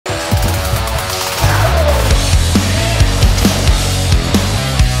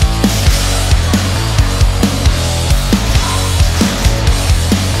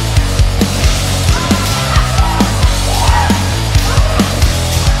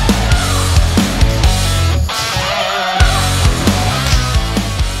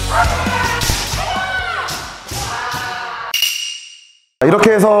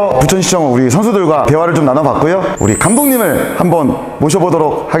이렇게 해서 부천시청 우리 선수들과 대화를 좀 나눠봤고요. 우리 감독님을 한번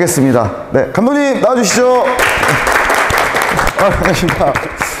모셔보도록 하겠습니다. 네, 감독님 나와주시죠. 반갑습니다.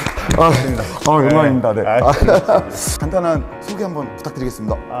 영광입니다. 네. 간단한 소개 한번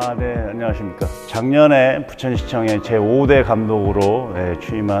부탁드리겠습니다. 네, 안녕하십니까. 작년에 부천시청의 제5대 감독으로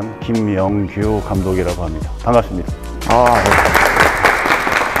취임한 김영규 감독이라고 합니다. 반갑습니다. 네.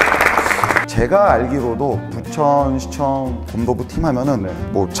 제가 알기로도 부천시청 검도부 팀 하면은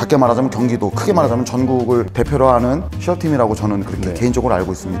뭐 작게 말하자면 경기도, 크게 말하자면 전국을 대표로 하는 시합팀이라고 저는 그렇게 개인적으로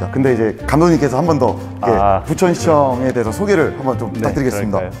알고 있습니다. 근데 이제 감독님께서 한 번 더 부천시청에 대해서 소개를 한번 좀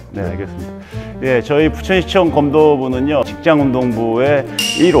부탁드리겠습니다. 그럴까요? 네, 알겠습니다. 예, 저희 부천시청 검도부는요, 직장운동부의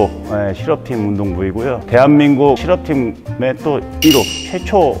 1호 실업팀 운동부이고요. 대한민국 실업팀의 또 1호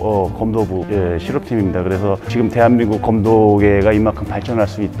최초 검도부 실업팀입니다. 그래서 지금 대한민국 검도계가 이만큼 발전할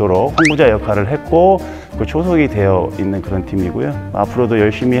수 있도록 홍보자 역할을 했고 그 초석이 되어 있는 그런 팀이고요. 앞으로도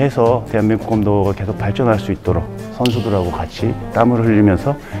열심히 해서 대한민국 검도가 계속 발전할 수 있도록 선수들하고 같이 땀을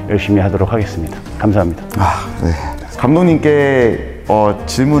흘리면서 열심히 하도록 하겠습니다. 감사합니다. 네. 감독님께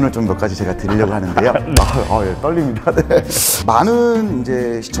질문을 좀 몇 가지 제가 드리려고 하는데요. 예, 떨립니다. 네. 많은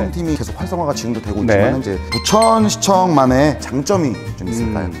이제 시청팀이 계속 활성화가 지금도 되고 있지만 이제 부천시청만의 장점이 좀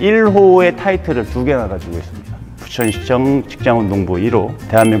있을까요? 1호의 타이틀을 2개나 가지고 있습니다. 부천시청 직장운동부 1호,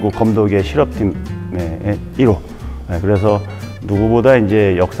 대한민국 검도계 실업팀의 1호. 그래서 누구보다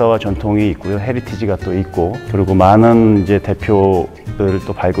이제 역사와 전통이 있고요, 헤리티지가 또 있고, 그리고 많은 이제 대표들을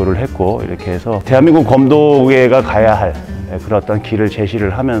또 발굴을 했고, 이렇게 해서 대한민국 검도계가 가야 할 그런 어떤 길을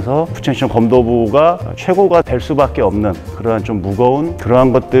제시를 하면서 부천시청 검도부가 최고가 될 수밖에 없는 그러한 좀 무거운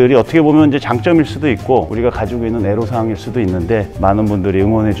그러한 것들이 어떻게 보면 이제 장점일 수도 있고 우리가 가지고 있는 애로사항일 수도 있는데 많은 분들이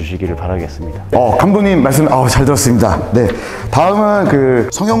응원해 주시기를 바라겠습니다. 감독님 말씀 잘 들었습니다. 네, 다음은 그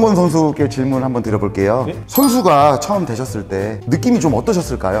성형권 선수께 질문 한번 드려볼게요. 네? 선수가 처음 되셨을 때 느낌이 좀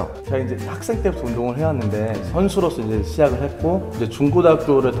어떠셨을까요? 제가 이제 학생 때부터 운동을 해왔는데 선수로서 이제 시작을 했고 이제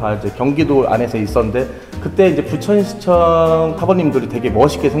중고등학교를 다 이제 경기도 안에서 있었는데 그때 이제 부천시청 사범님들이 되게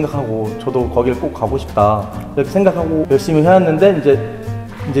멋있게 생각하고 저도 거기를 꼭 가고 싶다 이렇게 생각하고 열심히 해왔는데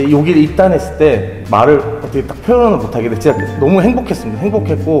이제 여기를 입단했을 때 말을 어떻게 딱 표현을 못하겠는데 진짜 너무 행복했습니다.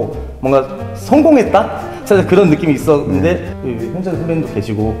 행복했고 뭔가 성공했다? 사실 그런 느낌이 있었는데 현장 선배님도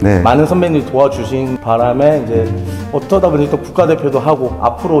계시고 많은 선배님들이 도와주신 바람에 이제 어쩌다 보니 또 국가대표도 하고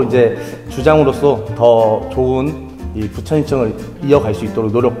앞으로 이제 주장으로서 더 좋은 이 부천시청을 이어갈 수 있도록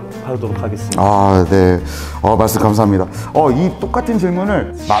노력하도록 하겠습니다. 네. 말씀 감사합니다. 이 똑같은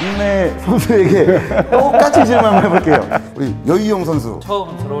질문을 막내 선수에게 똑같은 질문 한번 해볼게요. 우리 여희영 선수.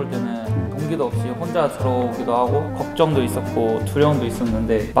 처음 들어올 때는 동기도 없이 혼자 들어오기도 하고 걱정도 있었고 두려움도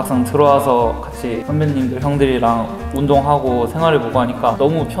있었는데 막상 들어와서 같이 선배님들, 형들이랑 운동하고 생활해보고 하니까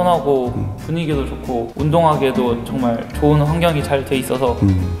너무 편하고 분위기도 좋고 운동하기에도 정말 좋은 환경이 잘 돼 있어서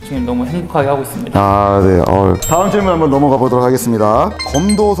지금 너무 행복하게 하고 있습니다. 네. 다음 질문 한번 넘어가 보도록 하겠습니다.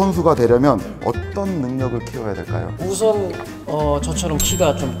 검도 선수가 되려면 어떤 능력을 키워야 될까요? 우선 저처럼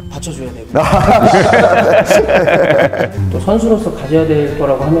키가 좀 받쳐줘야 되고 또 선수로서 가져야 될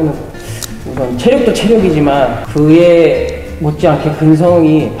거라고 하면은 우선 체력도 체력이지만 그에 못지않게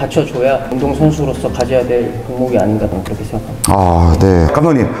근성이 받쳐줘야 운동선수로서 가져야 될 종목이 아닌가 그렇게 생각합니다. 네.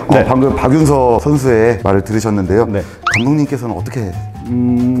 감독님, 방금 박윤서 선수의 말을 들으셨는데요. 감독님께서는 어떻게?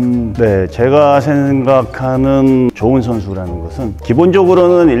 네, 제가 생각하는 좋은 선수라는 것은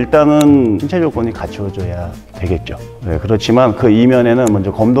기본적으로는 일단은 신체 조건이 갖춰져야 되겠죠. 그렇지만 그 이면에는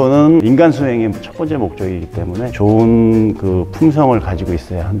먼저 검도는 인간 수행의 첫 번째 목적이기 때문에 좋은 그 품성을 가지고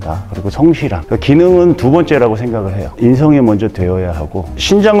있어야 한다. 그리고 성실함. 그러니까 기능은 두 번째라고 생각을 해요. 인성이 먼저 되어야 하고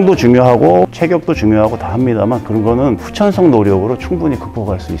신장도 중요하고 체격도 중요하고 다 합니다만 그런 거는 후천성 노력으로 충분히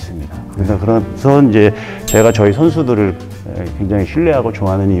극복할 수 있습니다. 그래서 이제 제가 저희 선수들을 굉장히 신뢰하고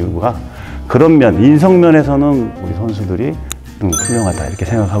좋아하는 이유가 그런 면, 인성면에서는 우리 선수들이 훌륭하다 이렇게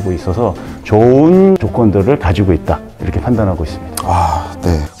생각하고 있어서 좋은 조건들을 가지고 있다 이렇게 판단하고 있습니다.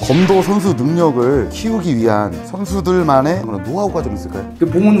 네. 검도 선수 능력을 키우기 위한 선수들만의 그런 노하우가 좀 있을까요? 그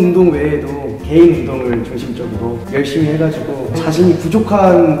봉은 운동 외에도 개인 운동을 중심적으로 열심히 해가지고 자신이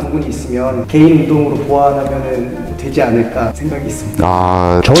부족한 부분이 있으면 개인 운동으로 보완하면 되지 않을까 생각이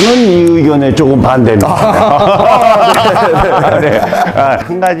있습니다. 저는 이 의견에 조금 반대입니다.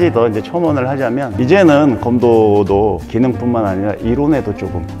 한 가지 더 이제 첨언을 하자면 이제는 검도도 기능뿐만 아니라 이론에도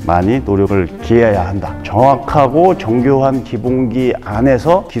조금 많이 노력을 기해야 한다. 정확하고 정교한 기본기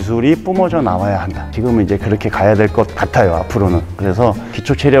안에서 기술이 뿜어져 나와야 한다. 지금은 이제 그렇게 가야 될 것 같아요, 앞으로는. 그래서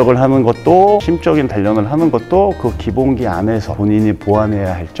기초 체력을 하는 것도 심적인 단련을 하는 것도 그 기본기 안에서 안에서 본인이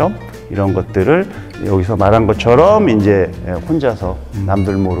보완해야 할 점 이런 것들을 여기서 말한 것처럼 이제 혼자서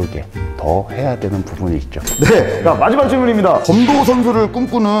남들 모르게 더 해야 되는 부분이 있죠. 네, 자, 마지막 질문입니다. 검도 선수를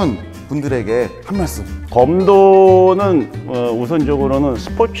꿈꾸는 분들에게 한 말씀. 검도는 우선적으로는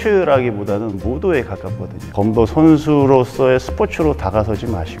스포츠라기보다는 무도에 가깝거든요. 검도 선수로서의 스포츠로 다가서지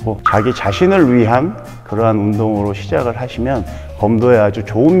마시고 자기 자신을 위한 그러한 운동으로 시작을 하시면 검도의 아주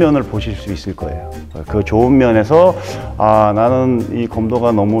좋은 면을 보실 수 있을 거예요. 그 좋은 면에서 나는 이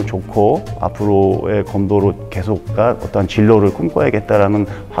검도가 너무 좋고 앞으로의 검도로 계속 어떤 진로를 꿈꿔야겠다라는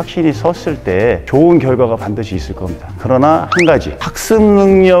확신이 섰을 때 좋은 결과가 반드시 있을 겁니다. 그러나 한 가지, 학습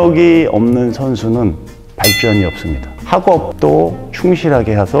능력이 없는 선수는 발전이 없습니다. 학업도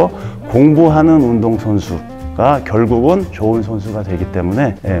충실하게 해서 공부하는 운동선수가 결국은 좋은 선수가 되기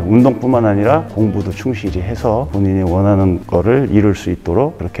때문에 운동뿐만 아니라 공부도 충실히 해서 본인이 원하는 거를 이룰 수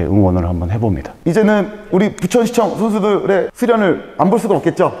있도록 그렇게 응원을 한번 해봅니다. 이제는 우리 부천시청 선수들의 수련을 안 볼 수가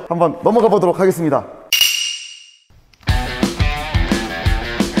없겠죠? 한번 넘어가 보도록 하겠습니다.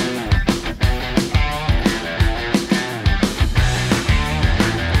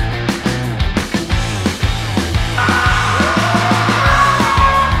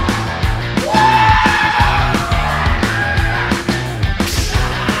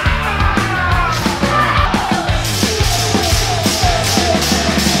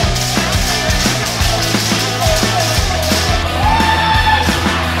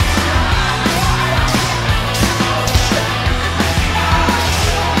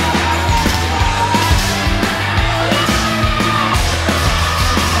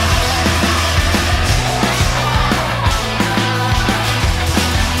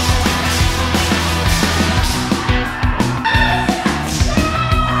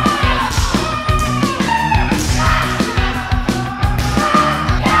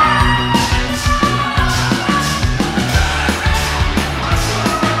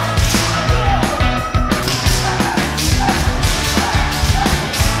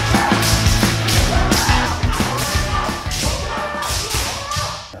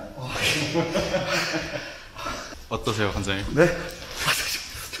 어떠세요, 관장님? 네?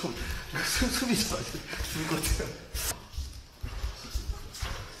 숨이 죽을 것 같아요.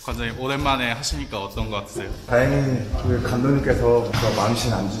 관장님 오랜만에 하시니까 어떤 거 같으세요? 다행히 그 감독님께서 더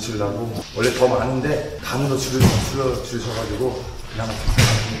망신 안 주시려고 원래 더 많은데 간으로 줄여주셔가지고 그냥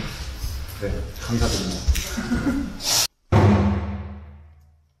네, 감사드립니다.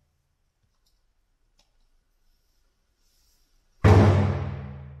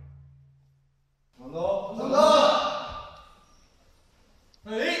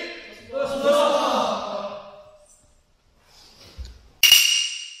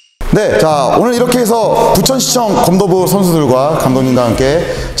 네, 자, 오늘 이렇게 해서 부천시청 검도부 선수들과 감독님과 함께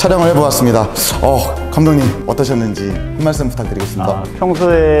촬영을 해보았습니다. 감독님 어떠셨는지 한 말씀 부탁드리겠습니다.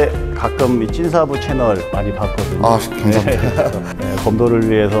 평소에 가끔 이 찐사부 채널 많이 봤거든요. 감사합니다. 네, 검도를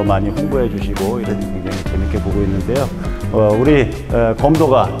위해서 많이 홍보해 주시고 이런 굉장히 재밌게 보고 있는데요. 우리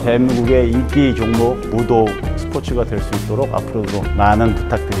검도가 대한민국의 인기 종목 무도 스포츠가 될 수 있도록 앞으로도 많은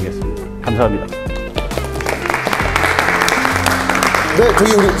부탁드리겠습니다. 감사합니다. 네,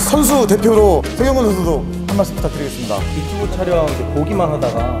 저기 우리 선수 대표로 세경근 선수도 한 말씀 부탁드리겠습니다. 유튜브 촬영 이제 보기만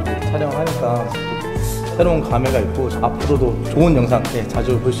하다가 촬영하니까 또 새로운 감회가 있고 앞으로도 좋은 영상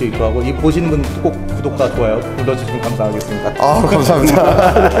자주 볼 수 있고 하고 이 보시는 분 꼭 구독과 좋아요 눌러주시면 감사하겠습니다. 감사합니다.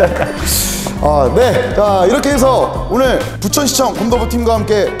 네, 자 이렇게 해서 오늘 부천시청 검도부 팀과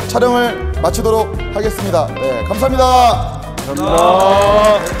함께 촬영을 마치도록 하겠습니다. 네, 감사합니다.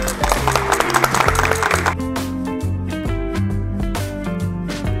 감사합니다.